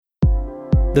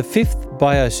The 5th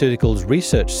Bioceuticals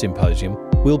Research Symposium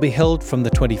will be held from the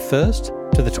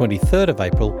 21st to the 23rd of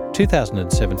April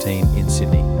 2017 in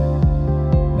Sydney.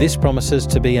 This promises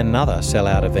to be another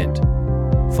sellout event.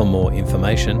 For more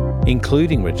information,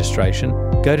 including registration,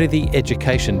 go to the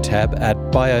Education tab at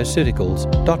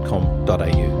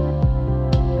bioceuticals.com.au.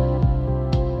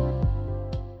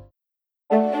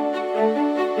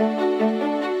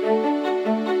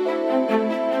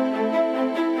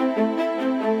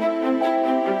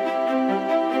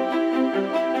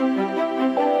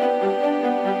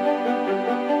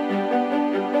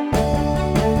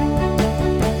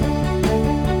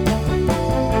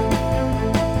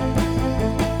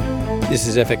 This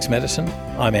is FX Medicine.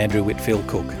 I'm Andrew Whitfield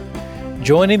Cook.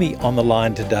 Joining me on the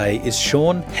line today is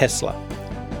Sean Hessler,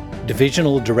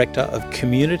 Divisional Director of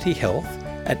Community Health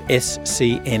at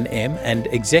SCNM and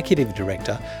Executive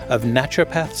Director of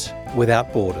Naturopaths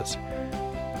Without Borders.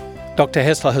 Dr.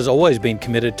 Hessler has always been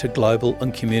committed to global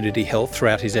and community health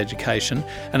throughout his education,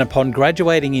 and upon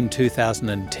graduating in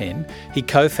 2010, he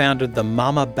co-founded the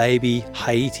Mama Baby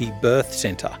Haiti Birth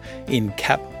Centre in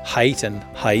Cap Haïtien,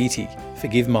 Haiti.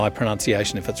 Forgive my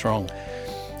pronunciation if it's wrong.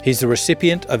 He's the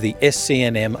recipient of the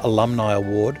SCNM Alumni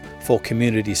Award for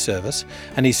Community Service,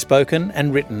 and he's spoken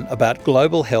and written about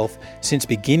global health since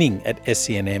beginning at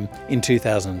SCNM in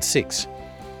 2006.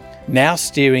 Now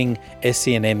steering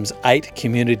SCNM's 8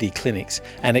 community clinics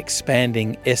and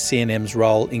expanding SCNM's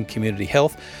role in community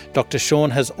health, Dr.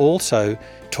 Sean has also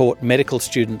taught medical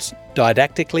students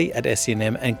didactically at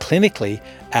SCNM and clinically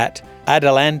at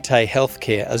Adelante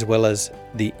Healthcare, as well as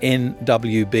the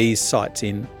NWB sites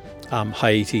in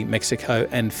Haiti, Mexico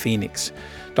and Phoenix.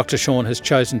 Dr. Sean has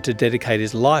chosen to dedicate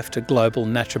his life to global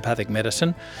naturopathic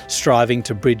medicine, striving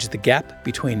to bridge the gap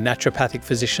between naturopathic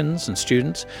physicians and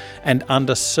students and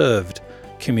underserved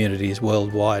communities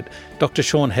worldwide. Dr.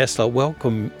 Sean Hessler,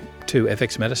 welcome to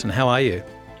FX Medicine. How are you?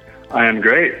 I am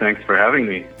great. Thanks for having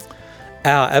me.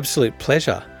 Our absolute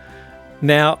pleasure.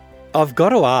 Now, I've got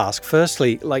to ask,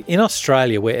 firstly, like in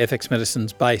Australia where FX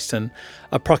Medicine's based and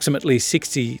approximately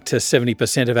 60 to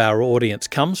 70% of our audience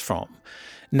comes from,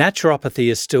 naturopathy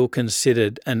is still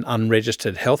considered an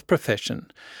unregistered health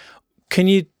profession. Can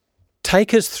you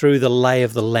take us through the lay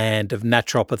of the land of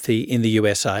naturopathy in the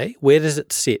USA? Where does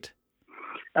it sit?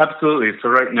 Absolutely. So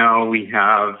right now we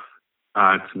have,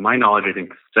 to my knowledge, I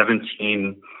think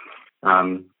 17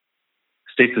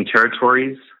 states and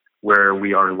territories where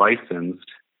we are licensed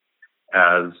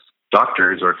as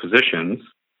doctors or physicians.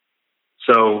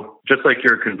 So just like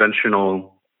your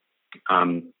conventional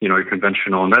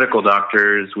medical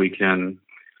doctors, we can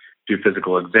do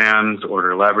physical exams,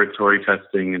 order laboratory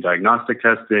testing and diagnostic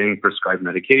testing, prescribe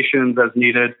medications as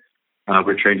needed.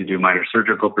 We're trained to do minor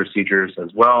surgical procedures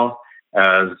as well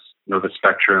as the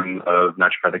spectrum of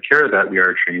naturopathic care that we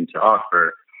are trained to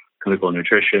offer: clinical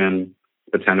nutrition,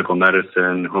 botanical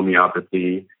medicine,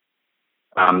 homeopathy,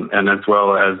 and as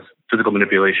well as physical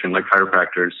manipulation like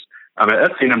chiropractors. At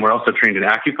SCNM, we're also trained in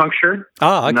acupuncture,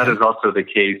 and that is also the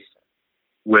case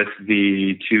with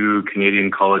the 2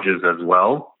 Canadian colleges as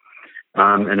well.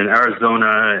 And in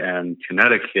Arizona and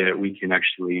Connecticut, we can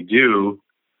actually do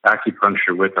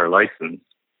acupuncture with our license.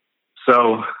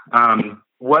 So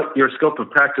what your scope of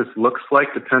practice looks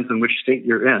like depends on which state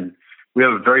you're in. We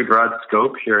have a very broad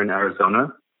scope here in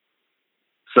Arizona.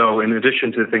 So in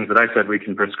addition to the things that I said, we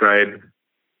can prescribe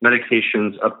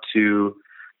medications up to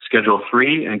Schedule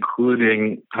 3,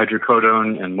 including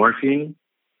hydrocodone and morphine.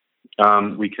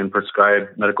 We can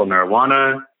prescribe medical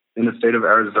marijuana in the state of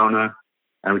Arizona,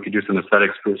 and we could do some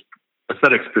aesthetics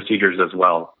procedures as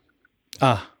well.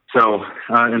 So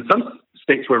in some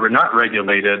states where we're not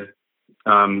regulated,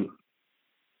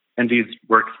 NDs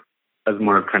work as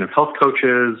more of kind of health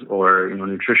coaches or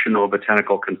nutritional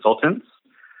botanical consultants.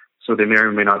 So they may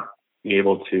or may not be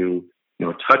able to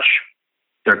touch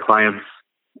their clients,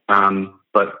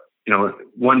 but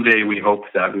one day we hope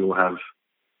that we will have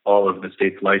all of the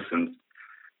states licensed.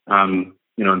 The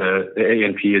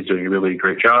ANP is doing a really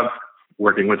great job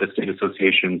working with the state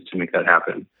associations to make that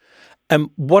happen.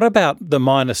 And what about the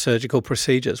minor surgical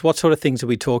procedures? What sort of things are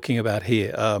we talking about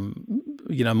here?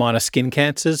 Minor skin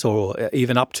cancers, or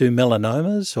even up to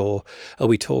melanomas, or are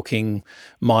we talking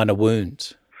minor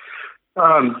wounds?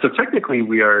 So technically,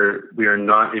 we are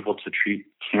not able to treat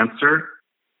cancer.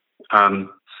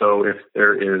 So if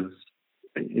there is,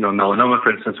 melanoma,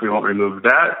 for instance, we won't remove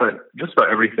that, but just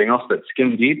about everything else that's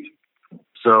skin deep.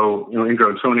 So,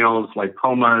 ingrown toenails,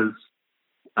 lipomas,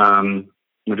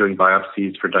 we're doing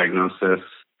biopsies for diagnosis.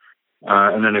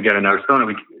 And then again, in Arizona,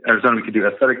 we could do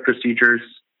aesthetic procedures,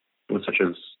 such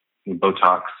as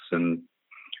Botox and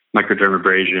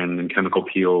microdermabrasion and chemical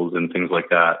peels and things like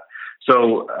that.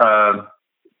 So,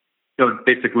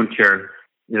 basic wound care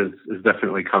is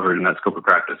definitely covered in that scope of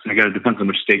practice. And again, it depends on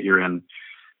which state you're in,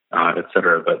 et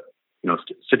cetera. But,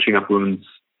 stitching up wounds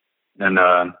and,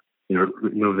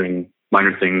 removing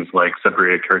minor things like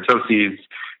separated keratoses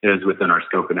is within our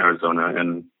scope in Arizona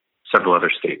and several other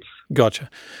states. Gotcha.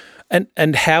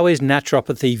 And how is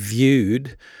naturopathy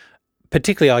viewed,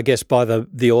 particularly, I guess, by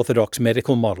the orthodox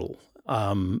medical model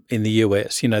in the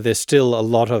US? There's still a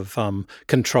lot of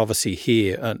controversy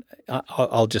here, and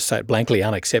I'll just say it blankly,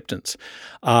 unacceptance.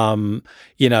 And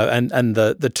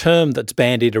the term that's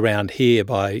bandied around here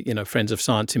by friends of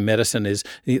science in medicine is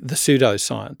the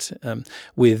pseudoscience,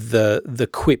 with the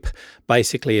quip,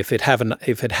 basically, if it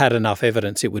had enough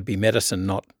evidence, it would be medicine,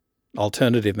 not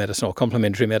alternative medicine or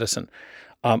complementary medicine.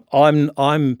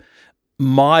 I'm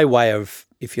my way of,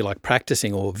 if you like,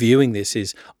 practicing or viewing this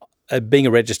is, being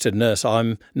a registered nurse,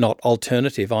 I'm not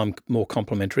alternative, I'm more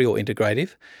complementary or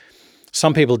integrative.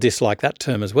 Some people dislike that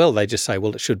term as well. They just say,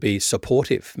 well, it should be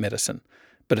supportive medicine,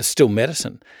 but it's still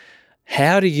medicine.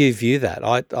 How do you view that?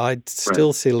 I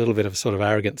still see a little bit of sort of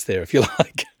arrogance there, if you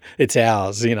like. It's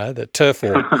ours, the turf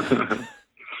war.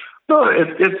 Well,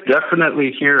 it's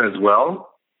definitely here as well.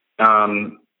 I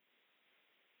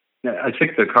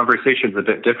think the conversation is a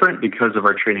bit different because of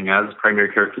our training as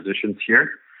primary care physicians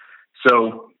here.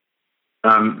 So,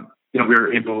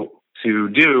 we're able to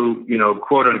do,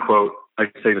 quote unquote, I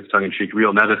say this tongue in cheek,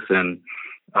 real medicine,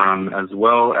 as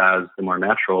well as the more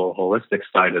natural, holistic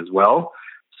side as well.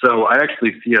 So I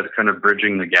actually see us kind of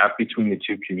bridging the gap between the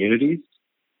two communities.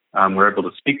 We're able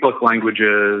to speak both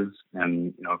languages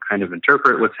and, kind of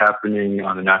interpret what's happening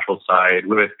on the natural side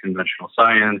with conventional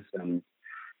science and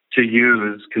to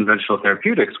use conventional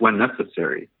therapeutics when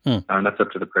necessary. And that's up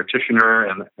to the practitioner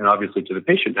and obviously to the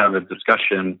patient to have a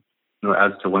discussion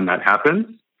as to when that happens.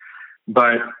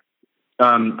 But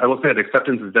I will say that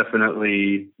acceptance is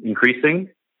definitely increasing.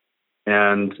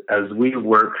 And as we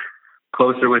work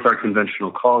closer with our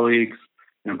conventional colleagues,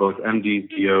 both MDs,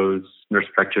 DOs, nurse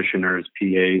practitioners,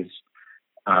 PAs,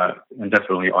 and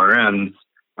definitely RNs,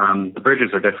 the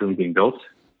bridges are definitely being built.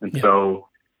 And so,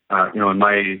 in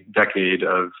my decade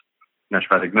of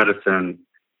naturopathic medicine,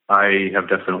 I have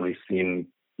definitely seen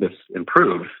this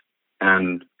improve.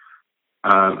 And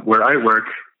where I work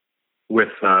with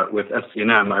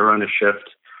SCNM, I run a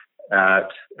shift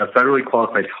at a federally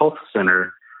qualified health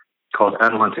center called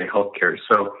Adelante Healthcare.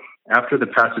 So after the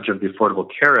passage of the Affordable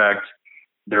Care Act,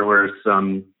 there were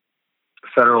some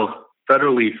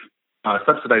federally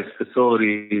subsidized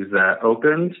facilities that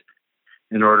opened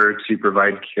in order to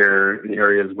provide care in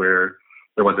areas where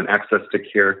there wasn't access to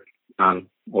care,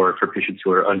 or for patients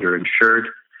who are underinsured.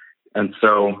 And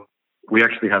so we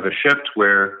actually have a shift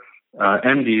where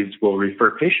MDs will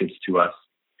refer patients to us.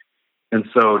 And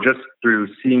so just through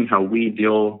seeing how we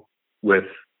deal with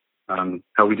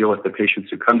the patients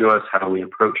who come to us, how we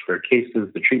approach their cases,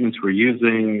 the treatments we're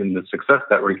using, and the success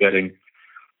that we're getting,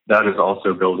 that is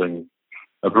also building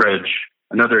a bridge.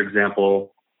 Another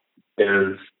example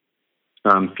is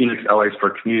Phoenix Allies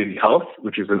for Community Health,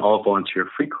 which is an all-volunteer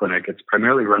free clinic. It's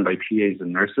primarily run by PAs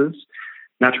and nurses.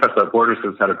 Naturopaths Without Borders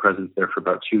has had a presence there for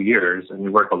about 2 years, and we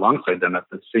work alongside them at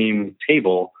the same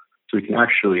table so we can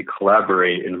actually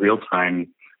collaborate in real time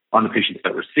on the patients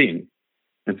that we're seeing.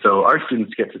 And so our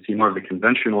students get to see more of the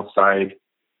conventional side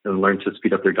and learn to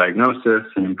speed up their diagnosis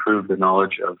and improve the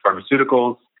knowledge of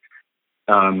pharmaceuticals.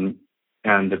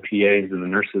 And the PAs and the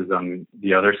nurses on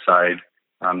the other side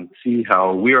see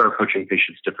how we are approaching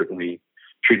patients differently,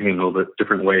 treating them in a little bit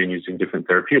different way and using different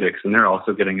therapeutics. And they're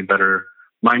also getting a better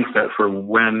mindset for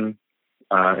when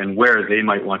and where they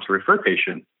might want to refer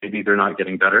patients. Maybe they're not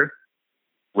getting better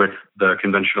with the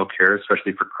conventional care,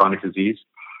 especially for chronic disease,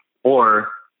 or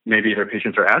maybe their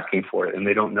patients are asking for it and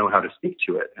they don't know how to speak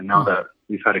to it. And now that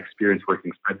we've had experience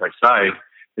working side by side,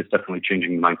 it's definitely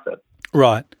changing the mindset.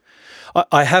 Right.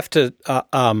 I have to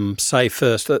say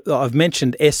first that I've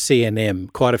mentioned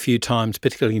SCNM quite a few times,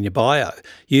 particularly in your bio.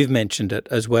 You've mentioned it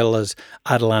as well as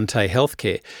Adelante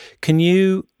Healthcare. Can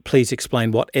you please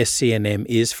explain what SCNM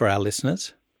is for our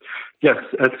listeners? Yes,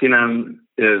 SCNM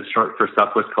is short for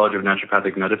Southwest College of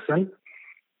Naturopathic Medicine.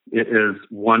 It is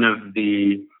one of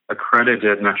the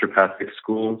accredited naturopathic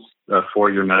schools,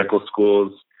 4-year medical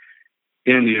schools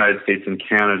in the United States and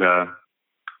Canada,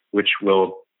 which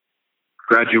will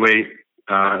graduate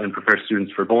and prepare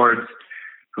students for boards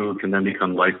who can then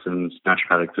become licensed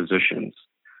naturopathic physicians.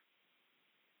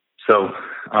 So,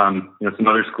 some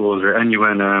other schools are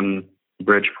NUNM,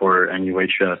 Bridgeport,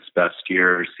 NUHS,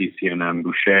 Bastyr, CCNM,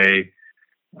 Boucher.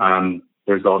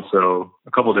 There's also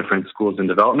a couple different schools in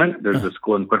development. There's a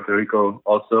school in Puerto Rico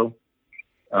also,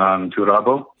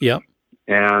 Turabo. Yeah.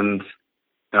 And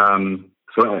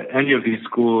so any of these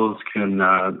schools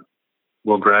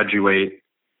will graduate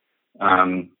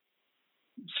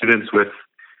students with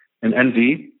an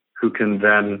ND who can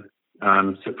then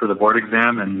sit for the board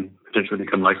exam and potentially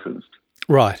become licensed.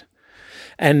 Right.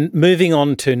 And moving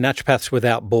on to Naturopaths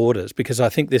Without Borders, because I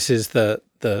think this is the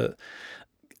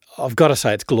I've got to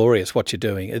say it's glorious what you're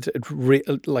doing.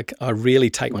 I really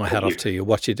take my hat off to you,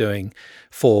 what you're doing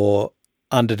for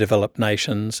underdeveloped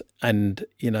nations and,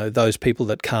 those people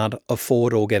that can't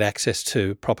afford or get access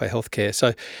to proper healthcare.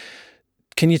 So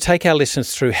can you take our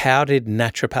listeners through how did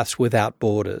Naturopaths Without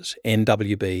Borders,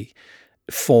 NWB,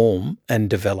 form and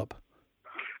develop?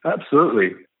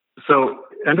 Absolutely. So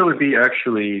NWB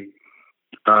actually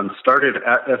started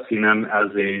at SCNM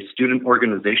as a student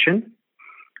organization.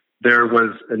 There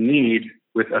was a need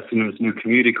with SCNM's new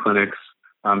community clinics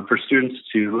for students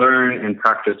to learn and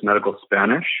practice medical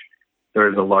Spanish. There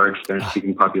is a large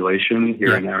Spanish-speaking population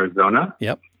here in Arizona.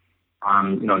 Yep.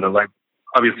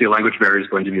 Obviously, a language barrier is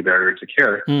going to be a barrier to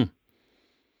care.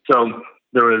 So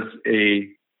there was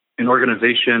an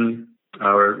organization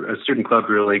or a student club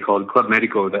really called Club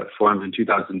Médico that formed in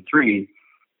 2003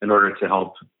 in order to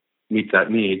help meet that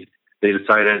need. They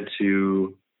decided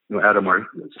to add a more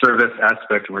service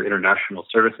aspect, a more international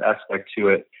service aspect to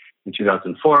it. In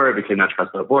 2004, it became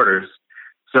Naturopaths Without Borders.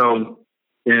 So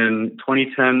in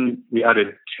 2010, we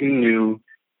added 2 new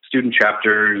student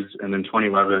chapters, and in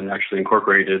 2011, actually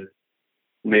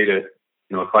made it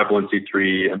a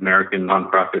 501c3 American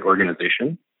nonprofit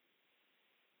organization,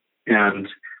 and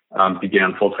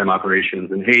began full-time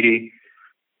operations in Haiti,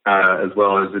 as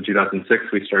well as in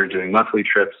 2006, we started doing monthly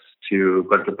trips to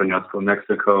Puerto Peñasco,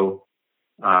 Mexico,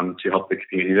 to help the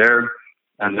community there.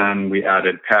 And then we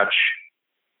added Patch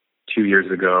 2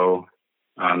 years ago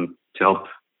to help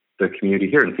the community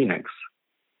here in Phoenix.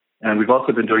 And we've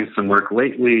also been doing some work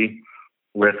lately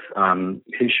with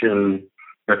Haitian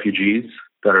refugees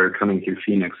that are coming through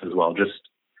Phoenix as well, just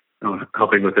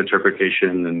helping with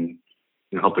interpretation and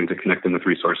helping to connect them with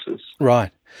resources.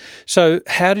 Right. So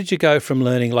how did you go from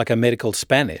learning like a medical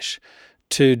Spanish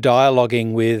to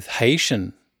dialoguing with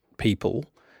Haitian people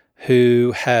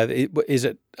who have, is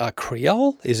it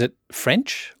Creole? Is it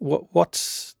French?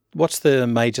 What's the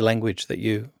major language that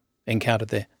you encountered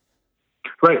there?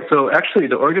 Right. So actually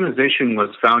the organization was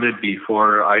founded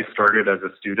before I started as a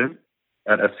student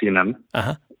at SCNM.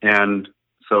 Uh-huh. And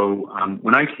so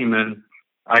when I came in,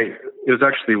 it was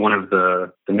actually one of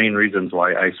the main reasons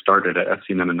why I started at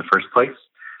SCNM in the first place.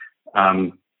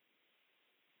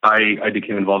 I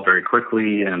became involved very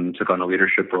quickly and took on a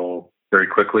leadership role very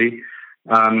quickly.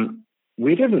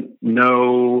 We didn't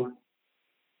know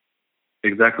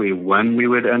exactly when we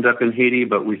would end up in Haiti,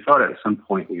 but we thought at some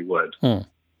point we would.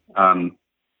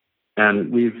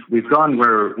 And we've gone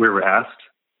where we're asked.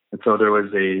 And so there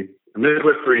was a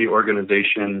midwifery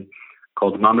organization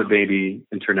called Mama Baby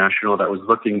International that was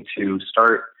looking to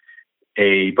start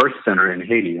a birth center in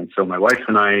Haiti. And so my wife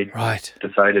and I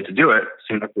decided to do it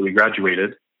soon after we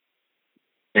graduated.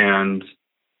 And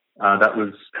that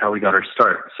was how we got our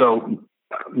start. So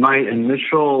my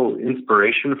initial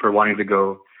inspiration for wanting to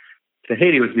go to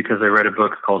Haiti was because I read a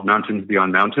book called Mountains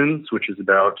Beyond Mountains, which is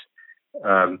about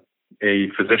a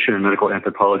physician and medical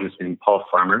anthropologist named Paul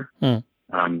Farmer.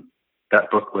 That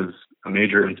book was a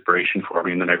major inspiration for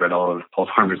me, and then I read all of Paul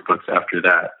Farmer's books after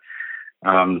that.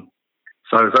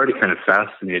 So I was already kind of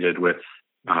fascinated with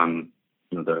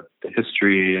the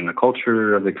history and the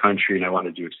culture of the country, and I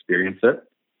wanted to experience it.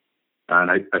 And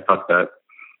I thought that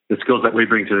the skills that we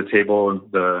bring to the table,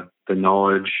 and the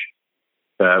knowledge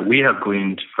that we have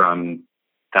gleaned from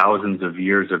thousands of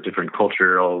years of different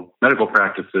cultural medical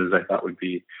practices, I thought would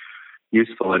be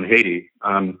useful in Haiti.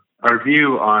 Our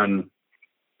view on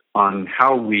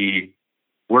how we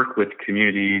work with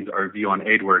communities, our view on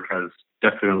aid work has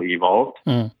definitely evolved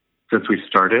since we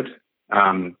started.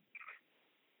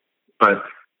 But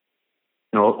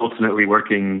ultimately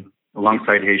working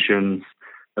alongside Haitians,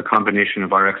 a combination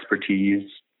of our expertise,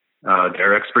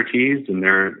 their expertise, and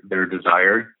their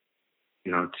desire,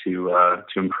 to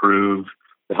improve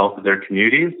the health of their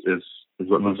communities is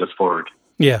what moves us forward.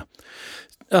 Yeah.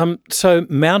 So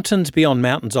Mountains Beyond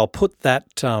Mountains, I'll put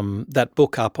that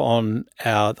book up on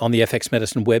the FX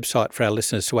Medicine website for our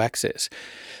listeners to access.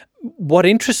 What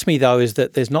interests me, though, is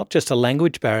that there's not just a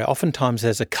language barrier. Oftentimes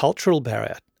there's a cultural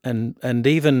barrier. And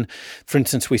even, for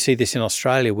instance, we see this in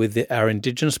Australia with our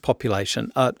Indigenous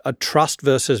population, a trust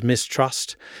versus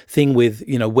mistrust thing with,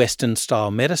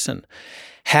 Western-style medicine.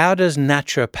 How does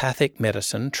naturopathic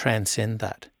medicine transcend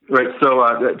that? Right. So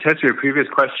to answer your previous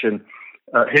question,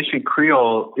 Haitian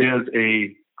Creole is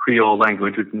a Creole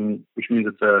language, which means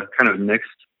it's a kind of mixed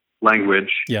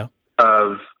language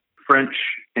of French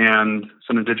and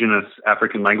some indigenous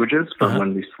African languages from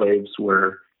when these slaves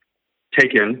were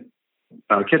taken,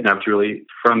 kidnapped really,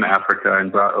 from Africa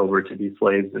and brought over to be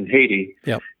slaves in Haiti.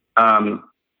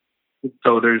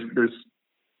 So there's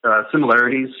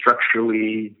similarities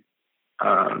structurally.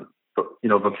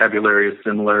 Vocabulary is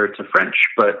similar to French,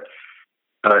 but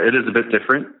it is a bit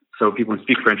different. So people who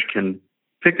speak French can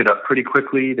pick it up pretty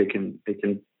quickly. They can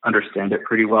understand it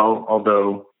pretty well.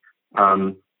 Although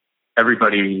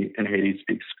everybody in Haiti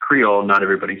speaks Creole, not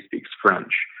everybody speaks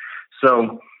French.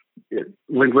 So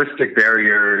linguistic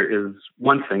barrier is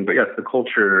one thing, but yes, the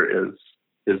culture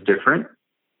is different.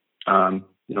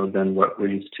 Than what we're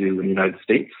used to in the United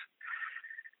States.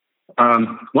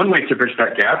 One way to bridge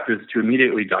that gap is to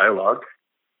immediately dialogue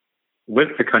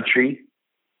with the country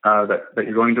that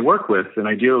you're going to work with, and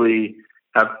ideally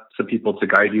have some people to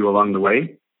guide you along the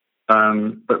way.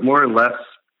 But more or less,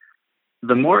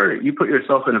 the more you put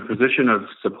yourself in a position of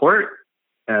support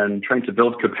and trying to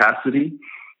build capacity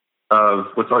of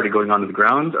what's already going on the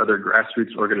ground, other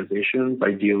grassroots organizations,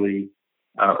 ideally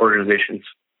organizations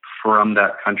from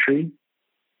that country,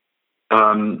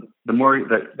 the more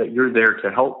that you're there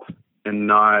to help and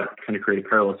not kind of create a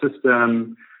parallel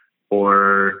system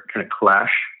or kind of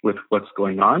clash with what's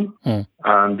going on,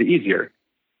 the easier.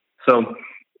 So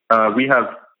we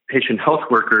have patient health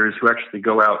workers who actually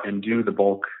go out and do the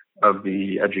bulk of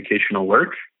the educational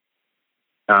work.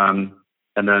 And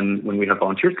then when we have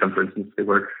volunteers come, for instance, they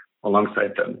work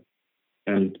alongside them.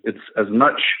 And it's as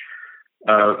much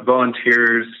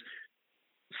volunteers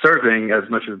serving as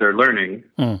much as they're learning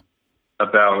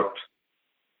about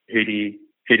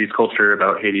Haiti's culture,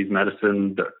 about Haiti's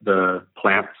medicine, the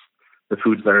plants, the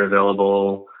foods that are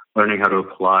available, learning how to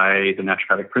apply the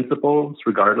naturopathic principles,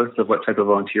 regardless of what type of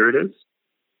volunteer it is.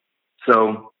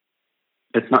 So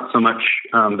it's not so much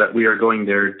that we are going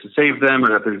there to save them or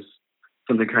that there's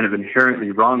something kind of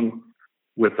inherently wrong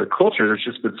with the culture. There's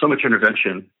just been so much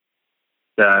intervention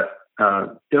that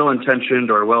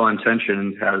ill-intentioned or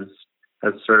well-intentioned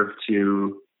has served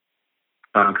to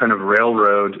kind of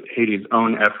railroad Haiti's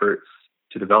own efforts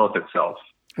to develop itself.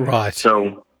 Right.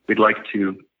 So we'd like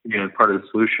to be part of the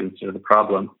solution instead of the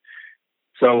problem.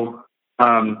 So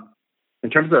in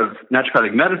terms of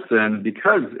naturopathic medicine,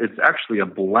 because it's actually a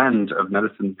blend of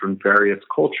medicine from various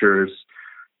cultures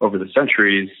over the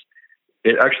centuries,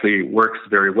 it actually works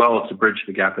very well to bridge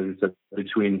the gap, as I said,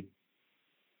 between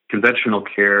conventional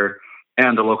care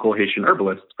and the local Haitian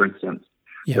herbalists, for instance.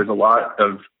 Yeah. There's a lot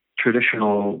of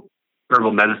traditional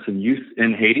herbal medicine use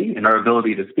in Haiti, and our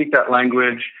ability to speak that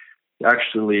language, to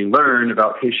actually learn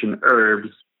about Haitian herbs,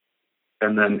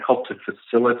 and then help to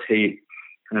facilitate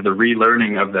kind of the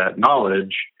relearning of that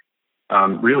knowledge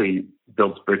really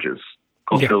builds bridges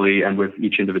culturally and with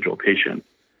each individual patient.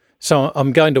 So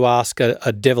I'm going to ask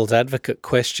a devil's advocate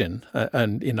question,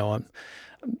 and I'm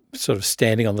sort of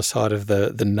standing on the side of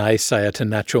the naysayer to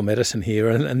natural medicine here,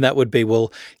 and that would be,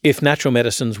 well, if natural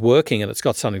medicine's working and it's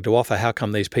got something to offer, how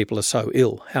come these people are so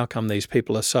ill? How come these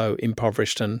people are so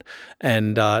impoverished and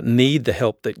need the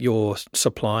help that you're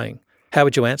supplying? How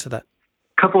would you answer that?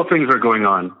 A couple of things are going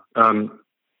on.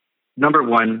 Number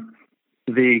one,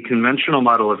 the conventional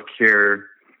model of care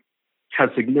has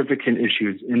significant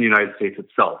issues in the United States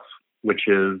itself, which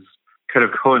is kind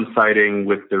of coinciding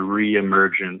with the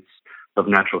reemergence of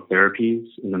natural therapies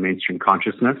in the mainstream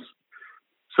consciousness.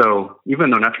 So even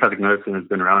though naturopathic medicine has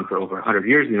been around for over 100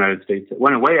 years in the United States, it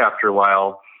went away after a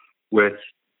while with,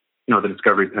 the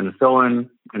discovery of penicillin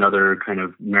and other kind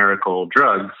of miracle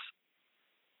drugs.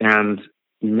 And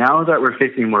now that we're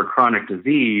facing more chronic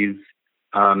disease,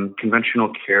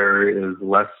 conventional care is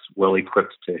less well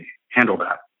equipped to handle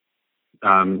that.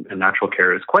 And natural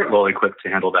care is quite well equipped to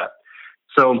handle that.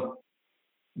 So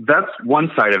that's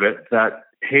one side of it, that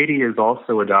Haiti is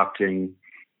also adopting,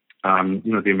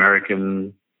 the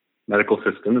American medical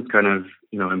system. It's kind of,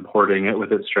 importing it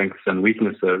with its strengths and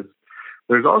weaknesses.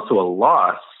 There's also a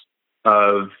loss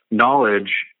of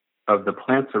knowledge of the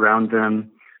plants around them,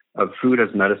 of food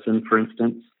as medicine, for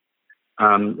instance.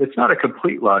 It's not a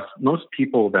complete loss. Most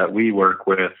people that we work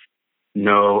with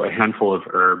know a handful of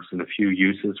herbs and a few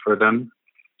uses for them.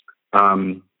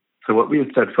 So what we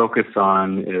instead focus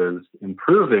on is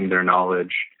improving their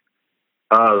knowledge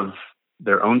of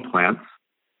their own plants,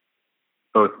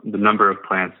 both the number of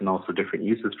plants and also different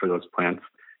uses for those plants.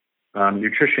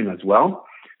 Nutrition as well.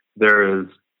 There is,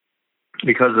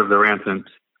 because of the rampant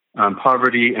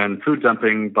poverty and food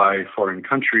dumping by foreign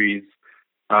countries,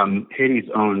 Haiti's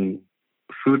own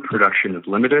food production is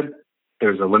limited.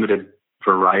 There's a limited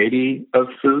variety of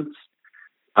foods.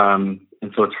 And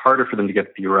so it's harder for them to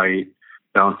get the right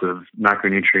balance of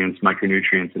macronutrients,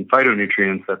 micronutrients, and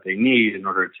phytonutrients that they need in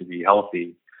order to be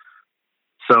healthy.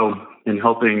 So in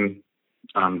helping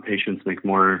patients make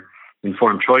more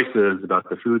informed choices about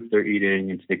the foods they're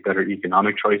eating and to make better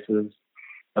economic choices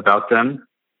about them,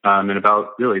 and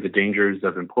about really the dangers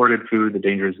of imported food, the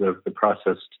dangers of the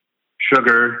processed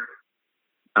sugar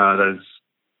that is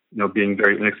being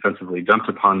very inexpensively dumped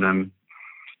upon them,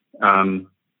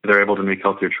 they're able to make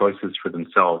healthier choices for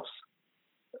themselves.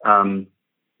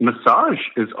 Massage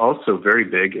is also very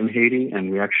big in Haiti,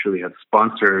 and we actually have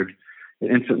sponsored an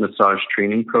infant massage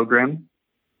training program.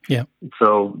 Yeah.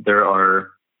 So there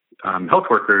are health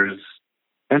workers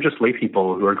and just lay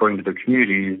people who are going to their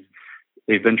communities.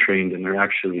 They've been trained, and they're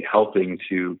actually helping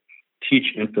to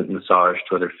teach infant massage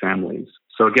to other families.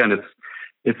 So again,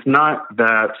 it's not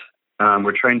that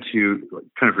we're trying to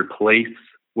kind of replace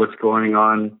what's going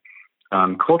on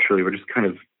culturally. We're just kind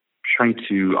of trying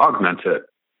to augment it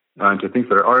to things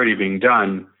that are already being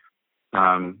done,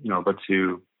 but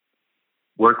to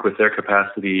work with their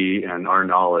capacity and our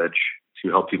knowledge to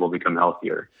help people become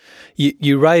healthier.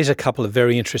 You raise a couple of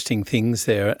very interesting things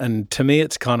there, and to me,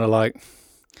 it's kind of like,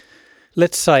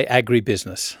 let's say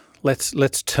agribusiness.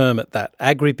 Let's term it that.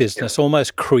 Agribusiness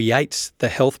almost creates the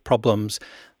health problems.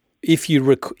 If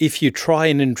you try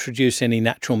and introduce any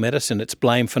natural medicine, it's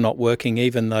blamed for not working,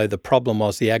 even though the problem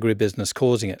was the agribusiness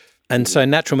causing it. And so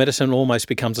natural medicine almost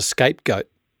becomes a scapegoat.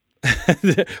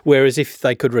 Whereas if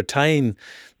they could retain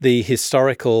the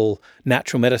historical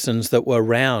natural medicines that were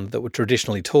around, that were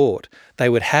traditionally taught, they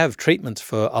would have treatments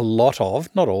for a lot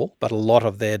of, not all, but a lot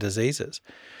of their diseases.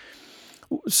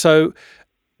 So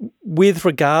with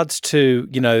regards to,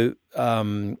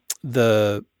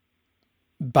 the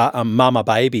Mama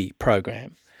Baby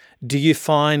program, do you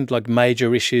find like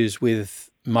major issues with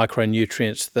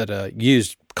micronutrients that are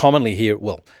used commonly here,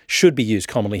 should be used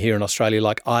commonly here in Australia,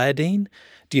 like iodine?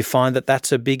 Do you find that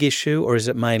that's a big issue, or is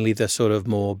it mainly the sort of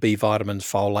more B vitamins,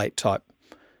 folate type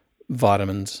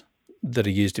vitamins that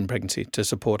are used in pregnancy to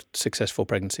support successful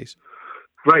pregnancies?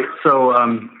 Right. So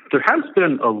there has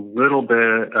been a little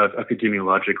bit of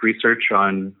epidemiologic research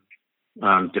on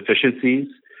deficiencies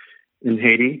in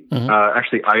Haiti. Mm-hmm.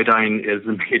 Actually, iodine is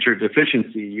a major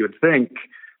deficiency. You would think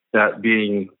that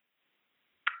being,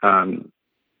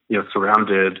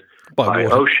 surrounded by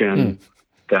ocean,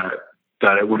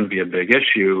 that it wouldn't be a big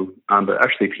issue. But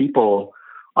actually, people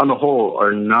on the whole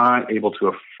are not able to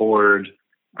afford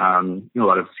a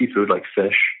lot of seafood like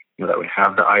fish, that would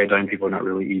have the iodine. People are not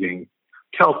really eating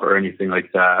kelp or anything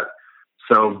like that.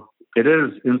 So it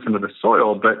is in some of the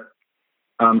soil, but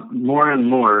more and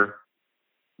more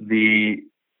the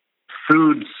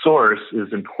food source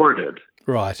is imported.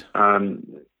 Right.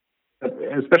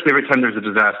 Especially every time there's a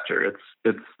disaster,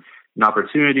 it's an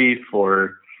opportunity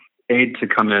for aid to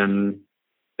come in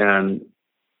and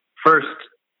first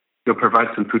provide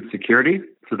some food security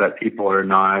so that people are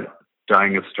not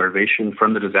dying of starvation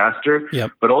from the disaster.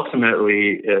 Yep. But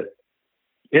ultimately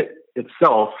it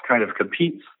itself kind of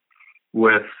competes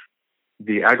with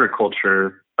the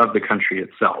agriculture of the country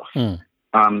itself.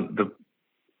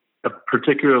 A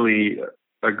particularly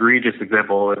egregious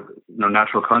example,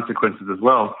 natural consequences as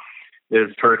well,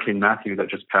 is Hurricane Matthew that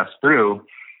just passed through,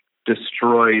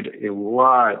 destroyed a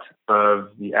lot of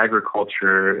the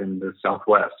agriculture in the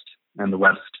southwest and the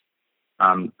west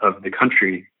of the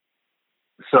country.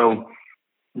 So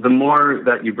the more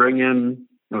that you bring in,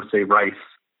 say rice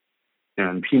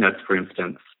and peanuts, for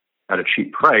instance, at a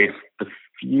cheap price, the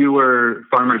fewer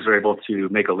farmers are able to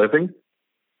make a living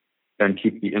and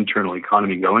keep the internal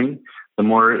economy going, the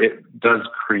more it does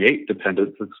create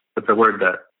dependence. It's a word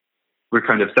that we're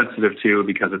kind of sensitive to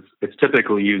because it's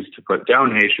typically used to put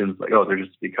down Haitians, like, they're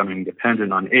just becoming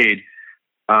dependent on aid.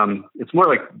 It's more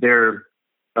like they're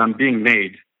being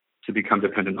made to become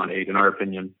dependent on aid, in our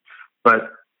opinion.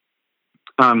 But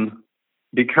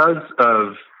because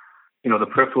of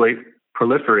the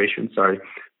proliferation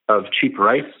of cheap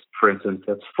rice, for instance,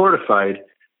 that's fortified,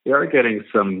 they are getting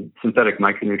some synthetic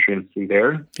micronutrients through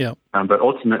there. Yeah. But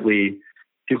ultimately,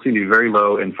 people seem to be very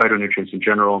low in phytonutrients in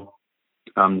general,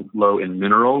 low in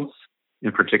minerals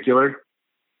in particular.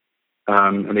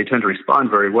 And they tend to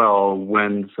respond very well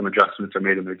when some adjustments are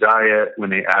made in their diet, when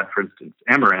they add, for instance,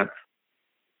 amaranth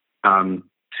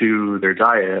to their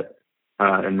diet.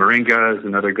 And moringa is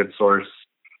another good source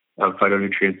of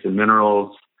phytonutrients and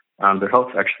minerals. Their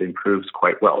health actually improves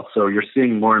quite well. So you're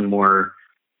seeing more and more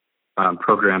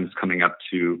programs coming up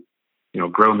to,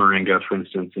 grow moringa, for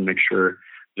instance, and make sure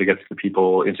that it gets the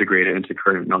people integrated into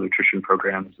current malnutrition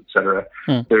programs, et cetera.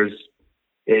 There's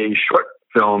a short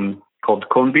film called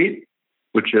Konbi,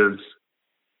 which is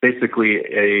basically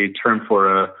a term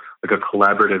for a like a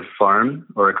collaborative farm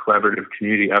or a collaborative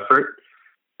community effort.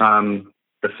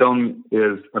 The film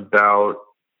is about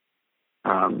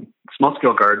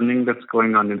small-scale gardening that's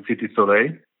going on in Cité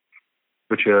Soleil,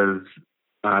 which is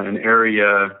an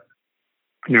area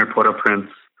near Port-au-Prince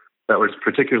that was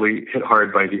particularly hit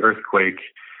hard by the earthquake,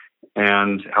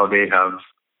 and how they have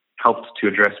helped to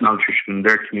address malnutrition in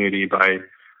their community by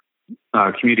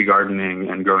community gardening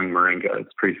and growing moringa.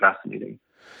 It's pretty fascinating.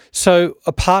 So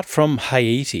apart from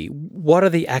Haiti, what are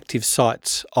the active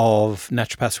sites of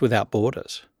Naturopaths Without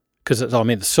Borders? Because,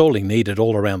 it's sorely needed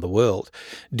all around the world.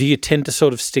 Do you tend to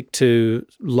sort of stick to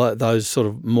those sort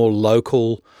of more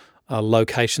local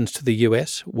locations to the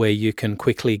US where you can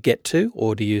quickly get to,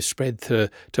 or do you spread to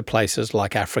places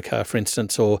like Africa, for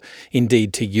instance, or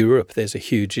indeed to Europe? There's a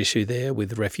huge issue there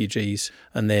with refugees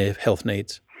and their health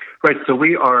needs. Right. So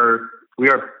we are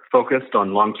focused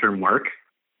on long-term work,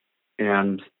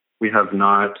 and we have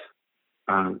not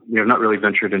really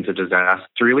ventured into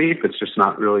disaster relief. It's just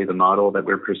not really the model that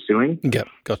we're pursuing. Yeah,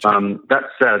 gotcha. That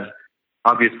said,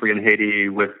 obviously in Haiti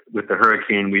with the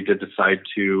hurricane, we did decide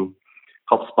to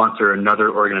help sponsor another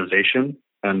organization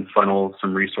and funnel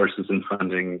some resources and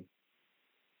funding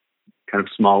kind of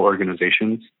small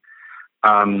organizations.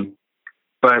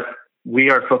 But we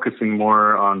are focusing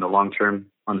more on the long term,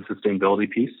 on the sustainability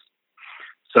piece.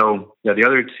 So the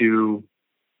other two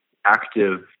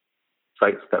active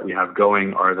sites that we have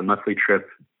going are the monthly trip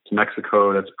to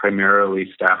Mexico that's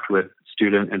primarily staffed with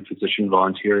student and physician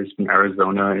volunteers from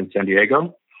Arizona and San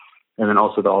Diego, and then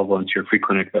also the all-volunteer free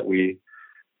clinic that we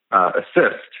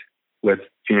assist with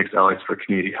Phoenix Allies for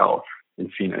Community Health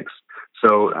in Phoenix.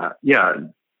 So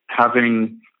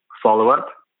having follow-up,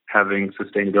 having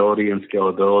sustainability and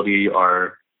scalability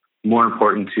are more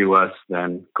important to us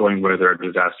than going where there are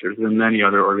disasters. And many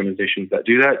other organizations that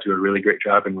do that do a really great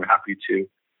job, and we're happy to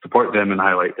support them and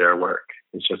highlight their work.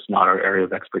 It's just not our area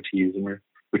of expertise, and we're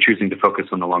choosing to focus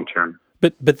on the long term.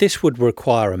 But this would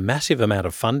require a massive amount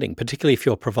of funding, particularly if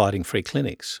you're providing free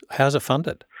clinics. How's it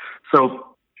funded? So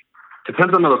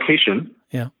depends on the location.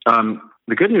 Yeah.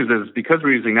 The good news is because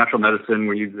we're using natural medicine,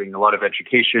 we're using a lot of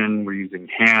education, we're using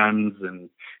hands and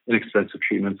inexpensive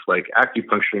treatments like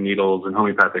acupuncture needles and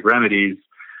homeopathic remedies.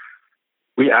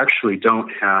 We actually don't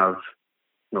have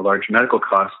large medical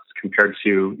costs compared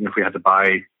to if we had to buy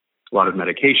a lot of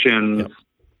medications,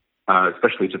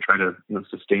 especially to try to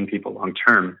sustain people long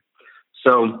term.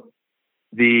 So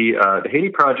the Haiti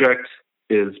project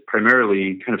is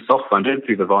primarily kind of self-funded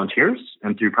through the volunteers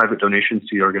and through private donations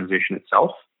to the organization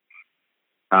itself.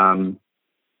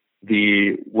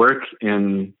 The work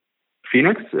in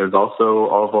Phoenix is also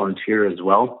all volunteer as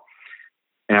well.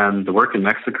 And the work in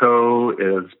Mexico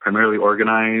is primarily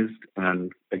organized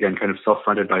and, again, kind of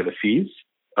self-funded by the fees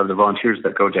of the volunteers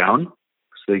that go down.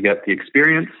 So they get the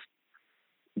experience,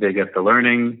 they get the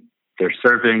learning, they're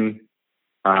serving,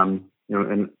 and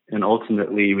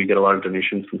ultimately we get a lot of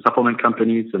donations from supplement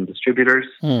companies and distributors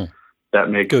that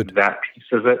make that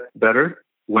piece of it better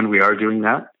when we are doing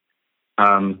that.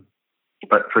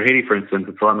 But for Haiti, for instance,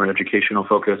 it's a lot more educational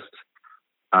focused,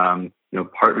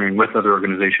 partnering with other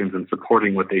organizations and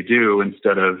supporting what they do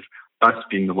instead of us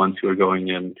being the ones who are going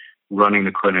in, running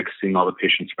the clinics, seeing all the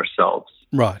patients ourselves.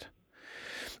 Right.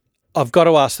 I've got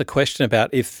to ask the question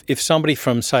about if somebody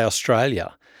from, say,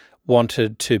 Australia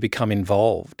wanted to become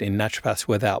involved in Naturopaths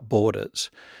Without Borders,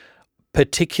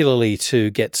 particularly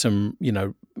to get some,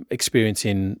 experience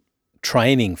in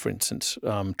training, for instance,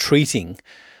 treating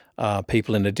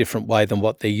people in a different way than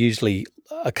what they're usually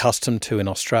accustomed to in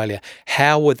Australia.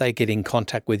 How would they get in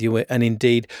contact with you? And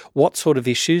indeed, what sort of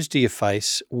issues do you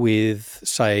face with,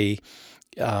 say,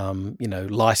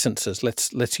 licenses?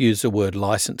 Let's use the word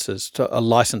licenses, a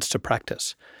license to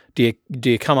practice. Do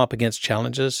you come up against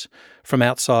challenges from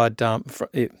outside?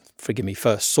 Forgive me,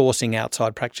 for sourcing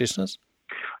outside practitioners.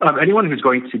 Anyone who's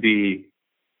going to be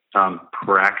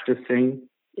practicing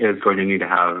is going to need to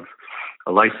have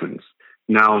a license.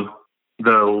 Now,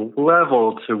 the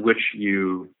level to which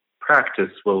you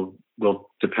practice will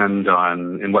depend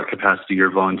on in what capacity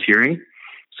you're volunteering.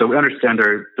 So we understand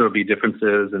there will be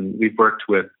differences, and we've worked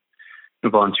with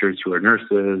volunteers who are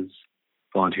nurses,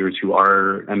 volunteers who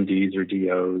are MDs or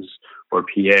DOs or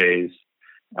PAs.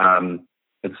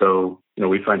 And so,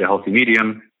 we find a healthy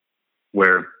medium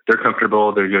where they're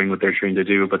comfortable, they're doing what they're trained to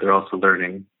do, but they're also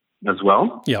learning as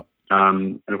well. Yep.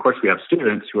 And of course, we have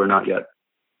students who are not yet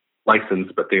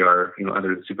licensed, but they are,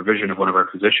 under the supervision of one of our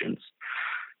physicians,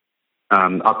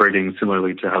 operating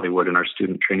similarly to how they would in our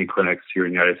student training clinics here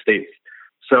in the United States.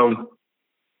 So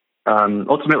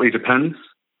ultimately, it depends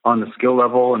on the skill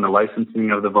level and the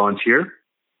licensing of the volunteer.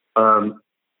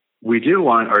 we do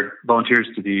want our volunteers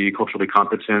to be culturally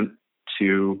competent,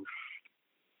 to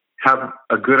have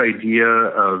a good idea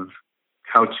of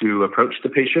how to approach the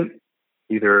patient,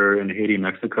 either in Haiti,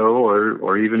 Mexico,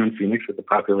 or even in Phoenix with the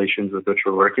populations with which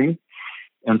we're working.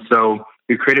 And so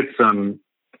we created some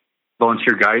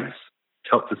volunteer guides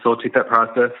to help facilitate that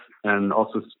process, and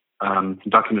also some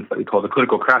documents that we call the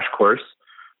clinical crash course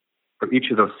for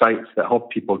each of those sites that help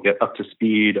people get up to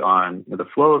speed on the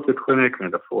flow of the clinic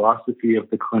and the philosophy of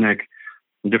the clinic,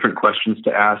 and different questions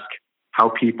to ask, how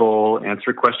people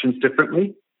answer questions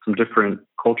differently from different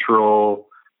cultural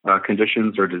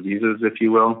conditions or diseases, if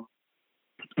you will.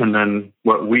 And then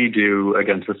what we do,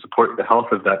 again, to support the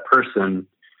health of that person,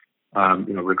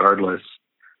 regardless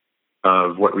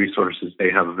of what resources they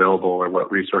have available or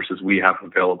what resources we have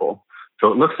available.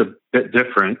 So it looks a bit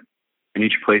different in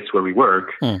each place where we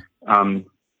work,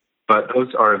 but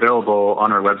those are available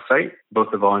on our website,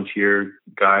 both the volunteer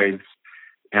guides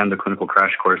and the clinical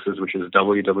crash courses, which is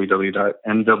www.nwb.ngo.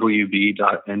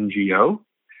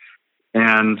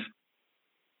 And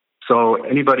so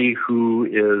anybody who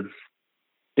is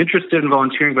interested in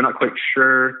volunteering but not quite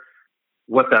sure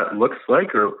what that looks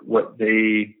like or what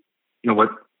they,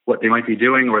 what they might be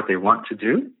doing or what they want to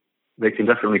do, they can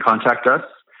definitely contact us.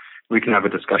 We can have a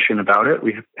discussion about it.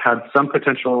 We've had some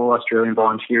potential Australian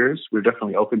volunteers. We're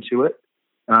definitely open to it.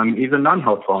 Even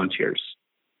non-health volunteers.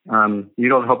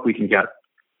 Need all the help we can get.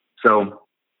 So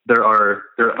there are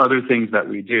other things that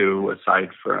we do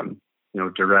aside from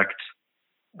direct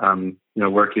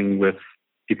working with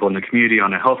people in the community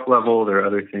on a health level. There are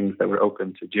other things that we're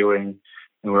open to doing,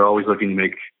 and we're always looking to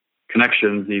make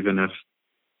connections, even if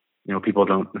people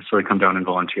don't necessarily come down and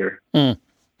volunteer.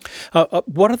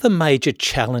 What are the major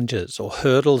challenges or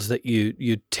hurdles that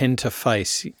you tend to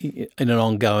face in an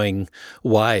ongoing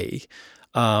way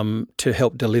to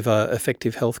help deliver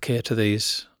effective healthcare to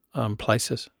these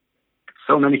places?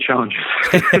 So many challenges.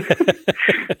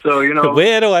 So,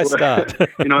 where do I start?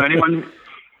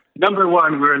 Number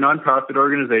one, we're a nonprofit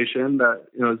organization that,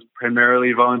 is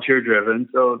primarily volunteer driven.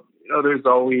 So, there's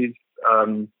always,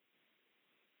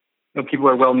 people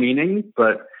are well-meaning,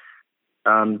 but,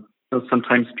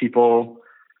 sometimes people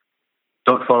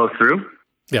don't follow through.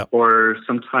 Yeah. Or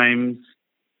sometimes,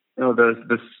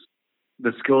 the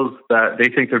skills that they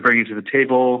think they're bringing to the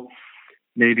table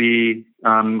maybe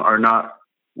are not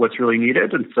what's really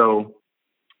needed. And so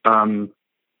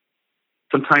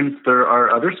sometimes there are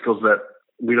other skills that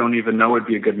we don't even know would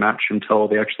be a good match until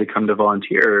they actually come to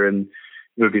volunteer. And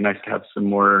it would be nice to have some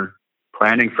more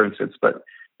planning, for instance. But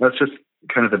that's just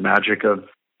kind of the magic of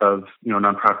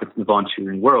nonprofits in the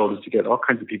volunteering world, is to get all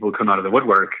kinds of people who come out of the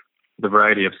woodwork, the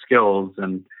variety of skills,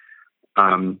 and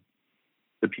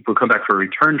the people who come back for a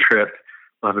return trip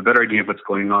will have a better idea of what's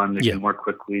going on. They can more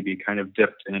quickly be kind of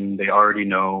dipped in. They already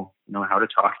know how to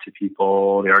talk to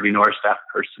people. They already know our staff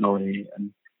personally,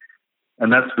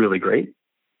 and that's really great.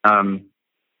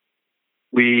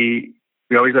 We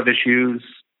always have issues,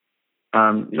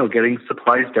 getting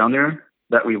supplies down there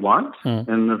that we want,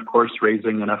 and of course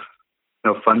raising enough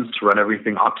funds to run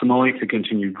everything optimally to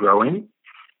continue growing.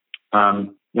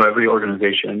 Every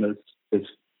organization is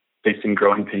facing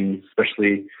growing pains,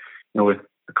 especially with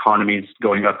economies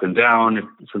going up and down.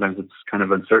 Sometimes it's kind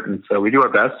of uncertain. So we do our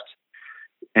best.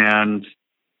 And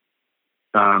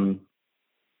I'd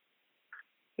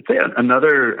say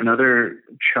another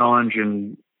challenge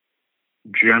in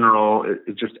general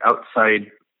is just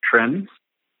outside trends.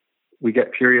 We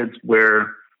get periods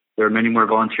where there are many more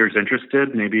volunteers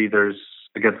interested. Maybe there's,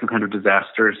 again, some kind of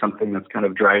disaster or something that's kind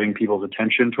of driving people's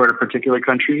attention toward a particular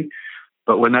country.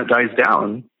 But when that dies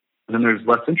down, then there's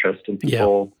less interest, and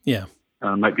people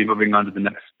might be moving on to the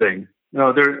next thing.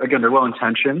 They're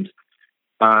well-intentioned,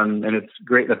 and it's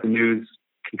great that the news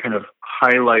can kind of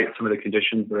highlight some of the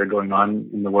conditions that are going on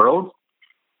in the world.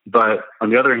 But on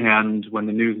the other hand, when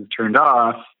the news is turned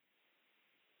off,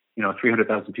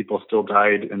 300,000 people still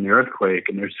died in the earthquake,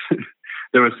 and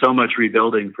there was so much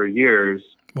rebuilding for years.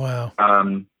 Wow.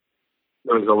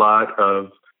 There was a lot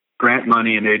of grant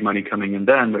money and aid money coming in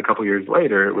then, but a couple of years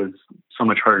later, it was so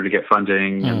much harder to get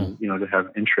funding and, to have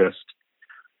interest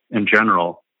in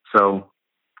general. So,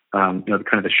 kind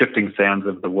of the shifting sands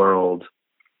of the world,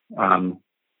 can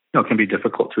be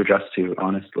difficult to adjust to,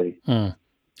 honestly.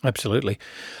 Absolutely.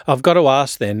 I've got to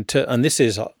ask then,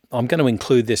 I'm going to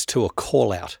include this to a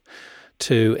call out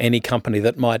to any company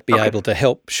that might be able to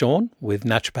help Sean with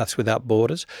Naturopaths Without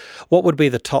Borders. What would be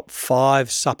the top 5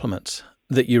 supplements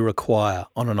that you require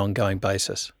on an ongoing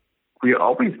basis? We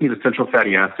always need essential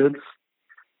fatty acids.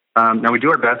 Now, we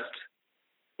do our best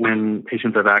when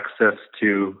patients have access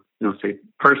to, say,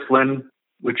 purslane,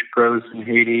 which grows in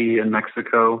Haiti and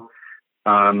Mexico.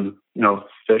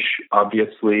 Fish,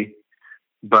 obviously,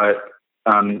 but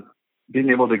being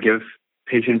able to give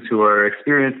patients who are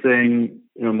experiencing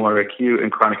more acute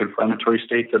and chronic inflammatory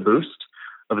states a boost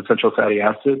of essential fatty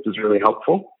acids is really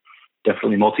helpful.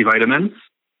 Definitely multivitamins,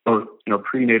 both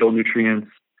prenatal nutrients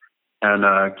and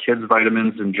kids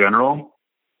vitamins in general.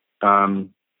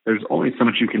 There's only so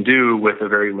much you can do with a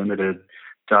very limited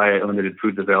diet, limited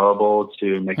foods available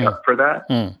to make up for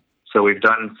that. So we've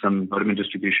done some vitamin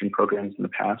distribution programs in the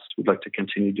past. We'd like to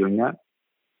continue doing that.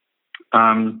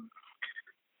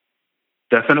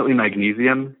 Definitely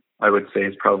magnesium, I would say,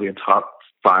 is probably a top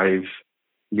 5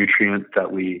 nutrient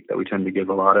that we tend to give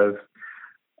a lot of,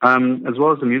 as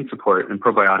well as immune support and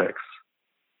probiotics.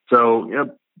 So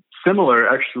similar,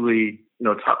 actually,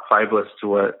 top 5 list to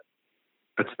what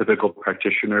a typical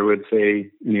practitioner would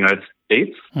say in the United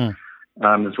States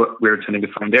is what we're tending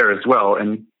to find there as well.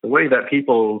 And the way that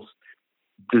people's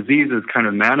diseases kind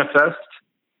of manifest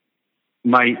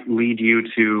might lead you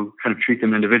to kind of treat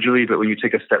them individually, but when you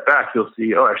take a step back, you'll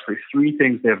see, actually 3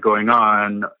 things they have going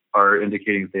on are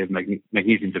indicating that they have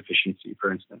magnesium deficiency,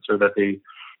 for instance, or that they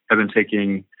have been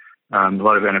taking a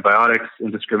lot of antibiotics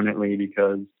indiscriminately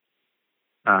because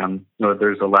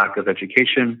there's a lack of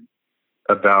education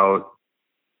about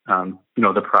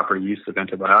the proper use of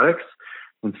antibiotics,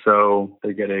 and so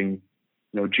they're getting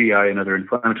GI and other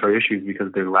inflammatory issues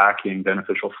because they're lacking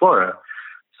beneficial flora.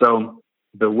 So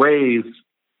the ways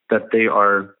that they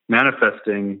are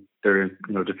manifesting their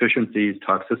deficiencies,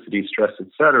 toxicity, stress,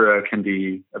 etc., can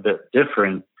be a bit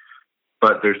different,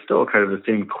 but there's still kind of the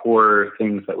same core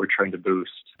things that we're trying to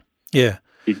boost. Yeah,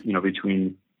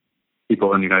 between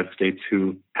people in the United States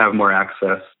who have more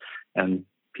access and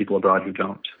people abroad who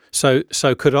don't. So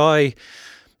could I?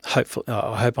 Hopefully,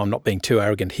 I hope I'm not being too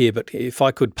arrogant here, but if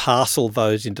I could parcel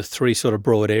those into 3 sort of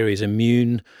broad areas: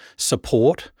 immune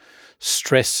support,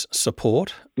 stress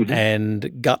support,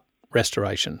 and gut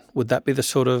restoration. Would that be the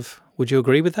sort of? Would you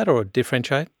agree with that, or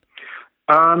differentiate?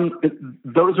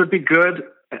 Those would be good,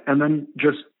 and then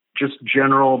just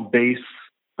general base,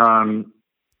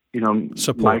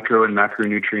 support. Micro and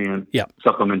macronutrient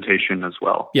supplementation as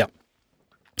well. Yeah.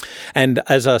 And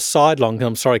as a sidelong,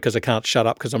 I'm sorry because I can't shut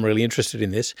up because I'm really interested in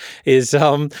this, is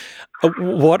what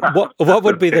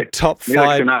would be the top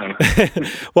 5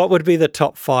 what would be the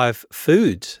top 5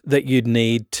 foods that you'd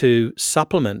need to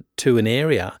supplement to an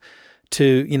area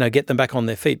to, get them back on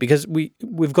their feet? Because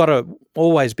we've got to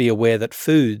always be aware that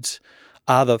foods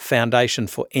are the foundation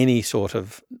for any sort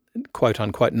of quote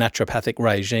unquote naturopathic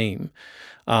regimen,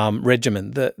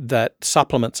 that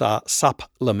supplements are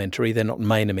supplementary, they're not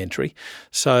mainamentary.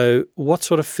 So what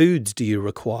sort of foods do you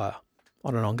require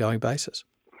on an ongoing basis?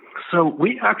 So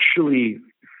we actually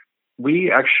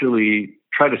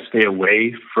try to stay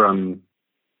away from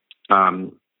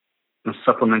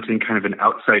supplementing kind of an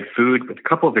outside food, with a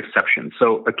couple of exceptions.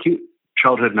 So acute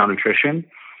childhood malnutrition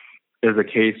is a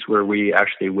case where we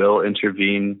actually will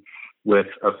intervene with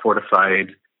a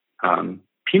fortified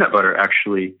peanut butter,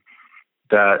 actually,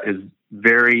 that is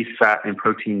very fat and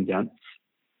protein dense,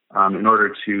 in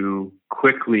order to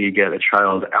quickly get a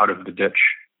child out of the ditch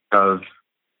of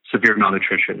severe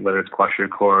malnutrition, whether it's kwashiorkor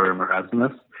or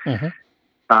marasmus.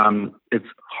 It's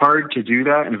hard to do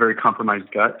that in a very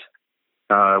compromised gut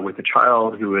with a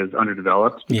child who is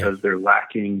underdeveloped because they're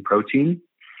lacking protein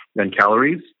and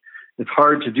calories. It's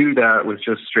hard to do that with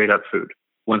just straight up food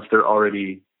once they're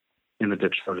already in the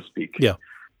ditch, so to speak. Yeah.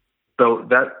 So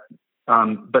that,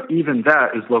 but even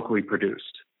that is locally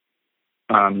produced.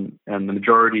 And the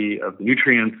majority of the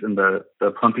nutrients in the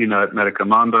Plumpy Nut Medica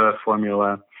Mamba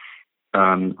formula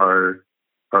are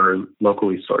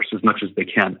locally sourced as much as they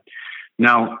can.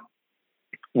 Now,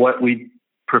 what we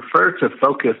prefer to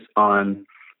focus on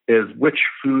is which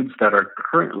foods that are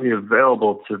currently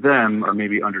available to them are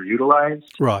maybe underutilized.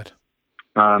 Right.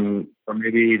 Or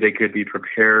maybe they could be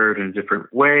prepared in a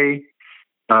different way.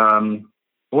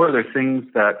 Or they're things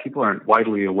that people aren't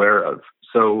widely aware of.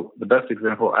 So the best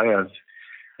example I have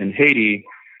in Haiti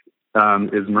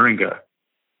is moringa.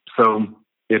 So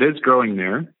it is growing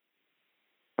there.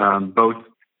 Both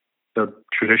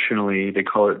traditionally they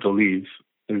call it d'olive.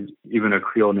 There's even a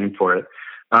Creole name for it.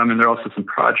 And there are also some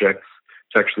projects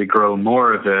to actually grow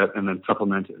more of it and then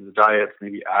supplement it in the diets,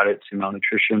 maybe add it to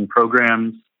malnutrition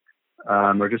programs,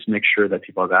 or just make sure that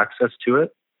people have access to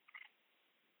it.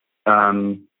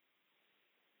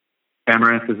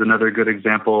 Amaranth is another good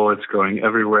example. It's growing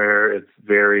everywhere. It's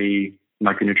very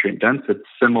micronutrient dense. It's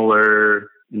similar,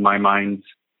 in my mind,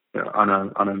 on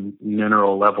a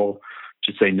mineral level,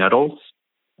 to say nettles.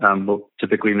 We'll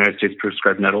typically in the United States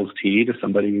prescribe nettles tea to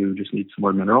somebody who just needs some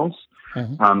more minerals.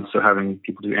 So having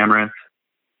people do amaranth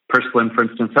Perslim, for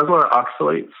instance, has a lot of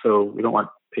oxalates, so we don't want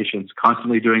patients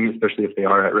constantly doing it, especially if they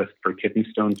are at risk for kidney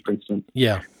stones, for instance.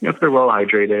 Yeah. If they're well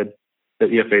hydrated, the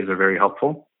EFAs are very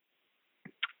helpful.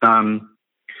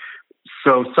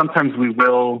 So sometimes we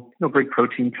will bring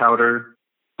protein powder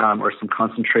or some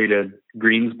concentrated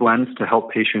greens blends to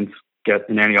help patients get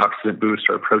an antioxidant boost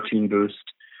or a protein boost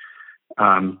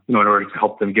in order to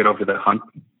help them get over the hump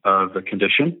of the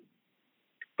condition.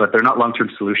 But they're not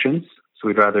long-term solutions, so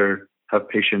we'd rather have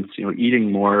patients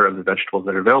eating more of the vegetables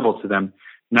that are available to them.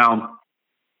 Now,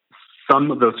 some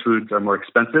of those foods are more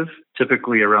expensive.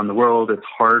 Typically around the world, it's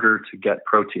harder to get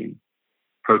protein.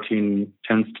 Protein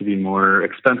tends to be more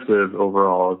expensive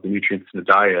overall, the nutrients in the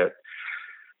diet.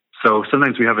 So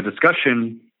sometimes we have a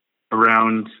discussion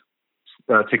around,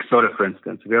 take soda, for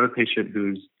instance. If we have a patient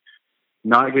who's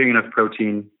not getting enough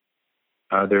protein,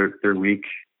 they're weak,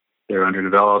 they're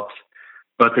underdeveloped,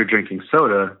 but they're drinking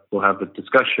soda, we'll have a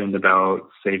discussion about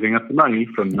saving up the money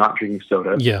from not drinking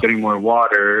soda, getting more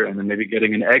water, and then maybe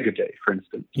getting an egg a day, for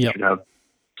instance. Which should have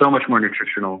so much more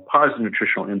positive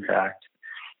nutritional impact.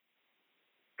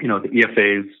 The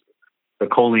EFAs, the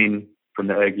choline from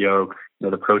the egg yolk,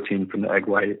 the protein from the egg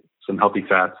white, some healthy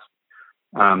fats,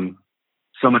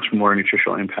 so much more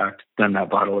nutritional impact than that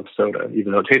bottle of soda,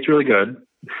 even though it tastes really good.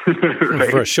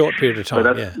 Right? For a short period of time,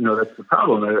 but that's the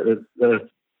problem.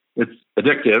 It's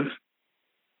addictive,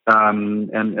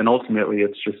 and ultimately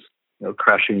it's just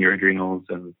crashing your adrenals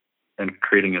and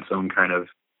creating its own kind of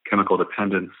chemical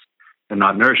dependence and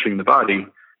not nourishing the body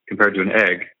compared to an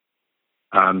egg.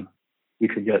 You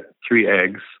could get 3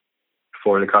 eggs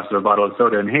for the cost of a bottle of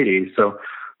soda in Haiti. So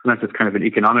sometimes it's kind of an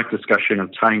economic discussion of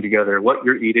tying together what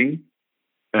you're eating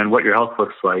and what your health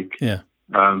looks like. Yeah.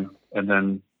 And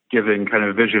then giving kind of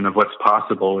a vision of what's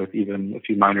possible with even a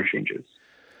few minor changes.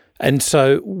 And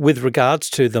so with regards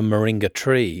to the moringa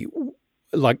tree,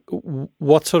 like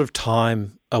what sort of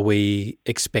time are we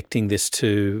expecting this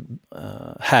to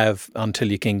have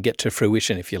until you can get to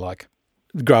fruition, if you like?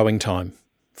 Growing time,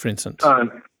 for instance.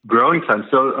 Growing time.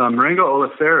 So Moringa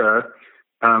oleifera,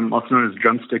 also known as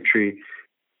drumstick tree,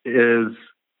 is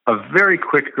a very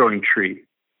quick growing tree.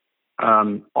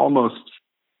 Almost,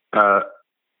 an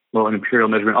imperial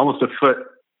measurement, almost a foot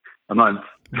a month.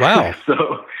 Wow.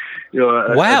 So,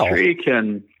 a tree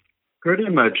can pretty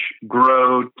much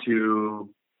grow to,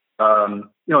 in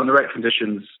the right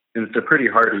conditions, and it's a pretty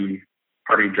hardy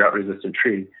drought-resistant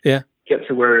tree. Yeah. Get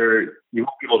to where you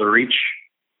won't be able to reach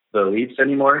the leaves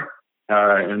anymore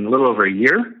in a little over a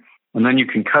year, and then you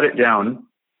can cut it down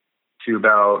to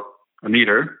about a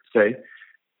meter, say,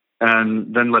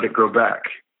 and then let it grow back.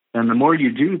 And the more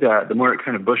you do that, the more it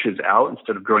kind of bushes out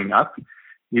instead of growing up.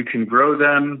 You can grow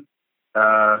them,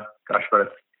 about a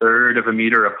third of a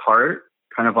meter apart,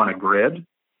 kind of on a grid.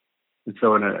 And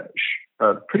so in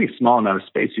a pretty small amount of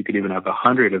space, you could even have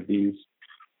 100 of these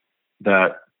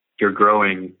that you're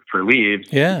growing for leaves.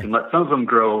 Yeah. You can let some of them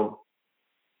grow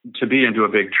to be into a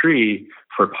big tree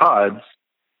for pods.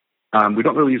 We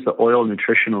don't really use the oil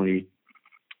nutritionally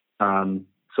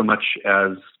so much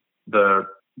as the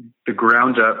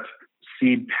ground up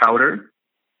seed powder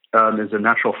is a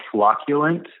natural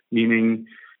flocculant, meaning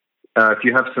if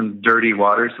you have some dirty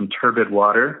water, some turbid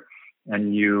water,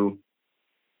 and you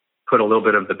put a little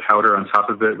bit of the powder on top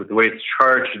of it, with the way it's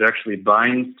charged, it actually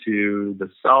binds to the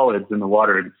solids in the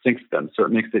water and sinks them. So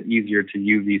it makes it easier to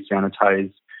UV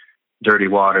sanitize dirty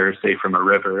water, say from a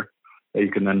river, that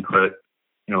you can then put,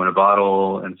 in a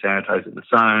bottle and sanitize it in the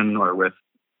sun or with,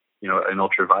 an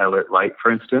ultraviolet light,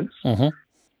 for instance,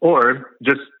 or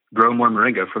just grow more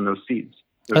moringa from those seeds.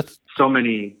 There's so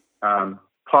many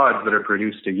pods that are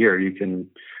produced a year, you can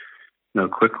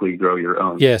quickly grow your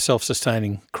own. Yeah,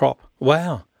 self-sustaining crop.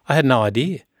 Wow, I had no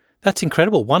idea. That's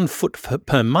incredible. 1 foot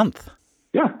per month.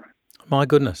 Yeah. My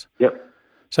goodness. Yep.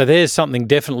 So there's something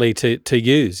definitely to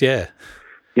use, yeah.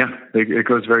 Yeah, it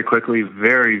goes very quickly,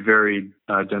 very, very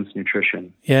dense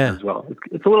nutrition as well.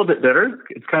 It's a little bit bitter.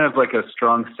 It's kind of like a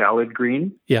strong salad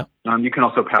green. Yeah. You can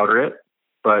also powder it,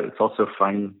 but it's also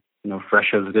fine,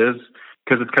 fresh as it is.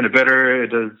 Because it's kind of bitter,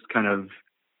 it is kind of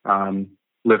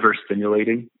liver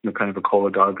stimulating, kind of a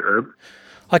cholagogue herb.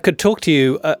 I could talk to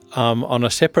you on a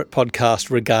separate podcast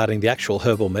regarding the actual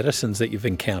herbal medicines that you've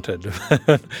encountered.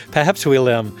 Perhaps we'll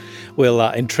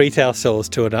entreat ourselves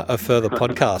to a further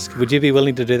podcast. Would you be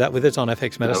willing to do that with us on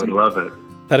FX Medicine? I would love it.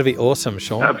 That'd be awesome,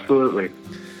 Sean. Absolutely.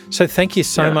 So thank you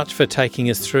so much for taking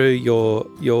us through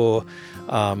your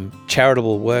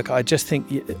charitable work. I just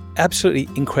think absolutely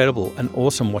incredible and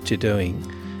awesome what you're doing,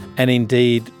 and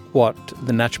indeed what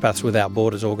the Naturopaths Without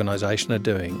Borders organisation are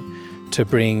doing to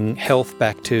bring health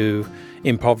back to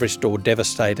impoverished or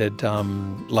devastated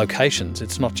locations.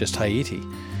 It's not just Haiti.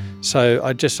 So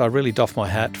I really doff my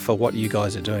hat for what you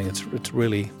guys are doing. It's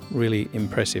really, really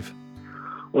impressive.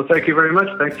 Well, thank you very much.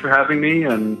 Thanks for having me,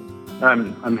 and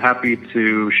I'm happy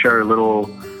to share a little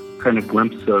kind of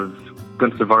glimpse of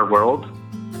our world.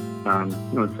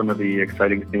 Some of the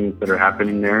exciting things that are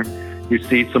happening there. You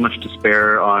see so much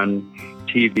despair on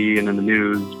TV and in the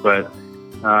news, but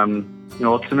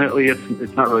ultimately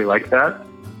it's not really like that.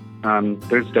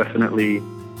 There's definitely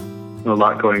a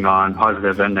lot going on,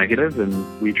 positive and negative,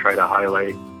 and we try to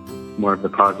highlight more of the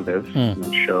positive and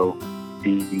show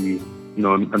the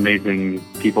amazing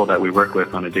people that we work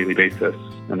with on a daily basis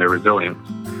and their resilience.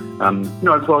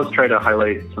 As well as try to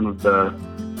highlight some of the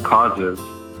causes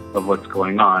of what's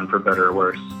going on, for better or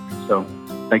worse. So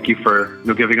thank you for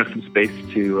giving us some space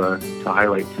to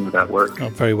highlight some of that work. Oh,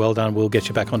 very well done. We'll get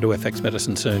you back onto FX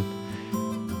Medicine soon.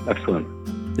 Excellent.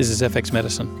 This is FX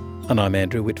Medicine, and I'm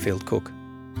Andrew Whitfield Cook.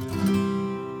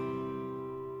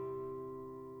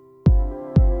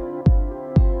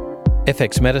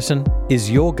 FX Medicine is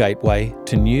your gateway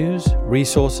to news,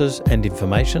 resources and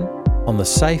information on the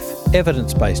safe,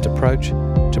 evidence-based approach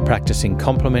to practicing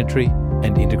complementary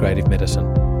and integrative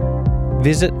medicine.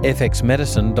 Visit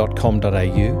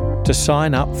fxmedicine.com.au to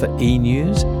sign up for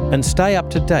e-news and stay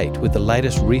up to date with the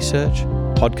latest research,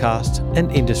 podcasts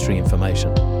and industry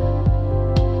information.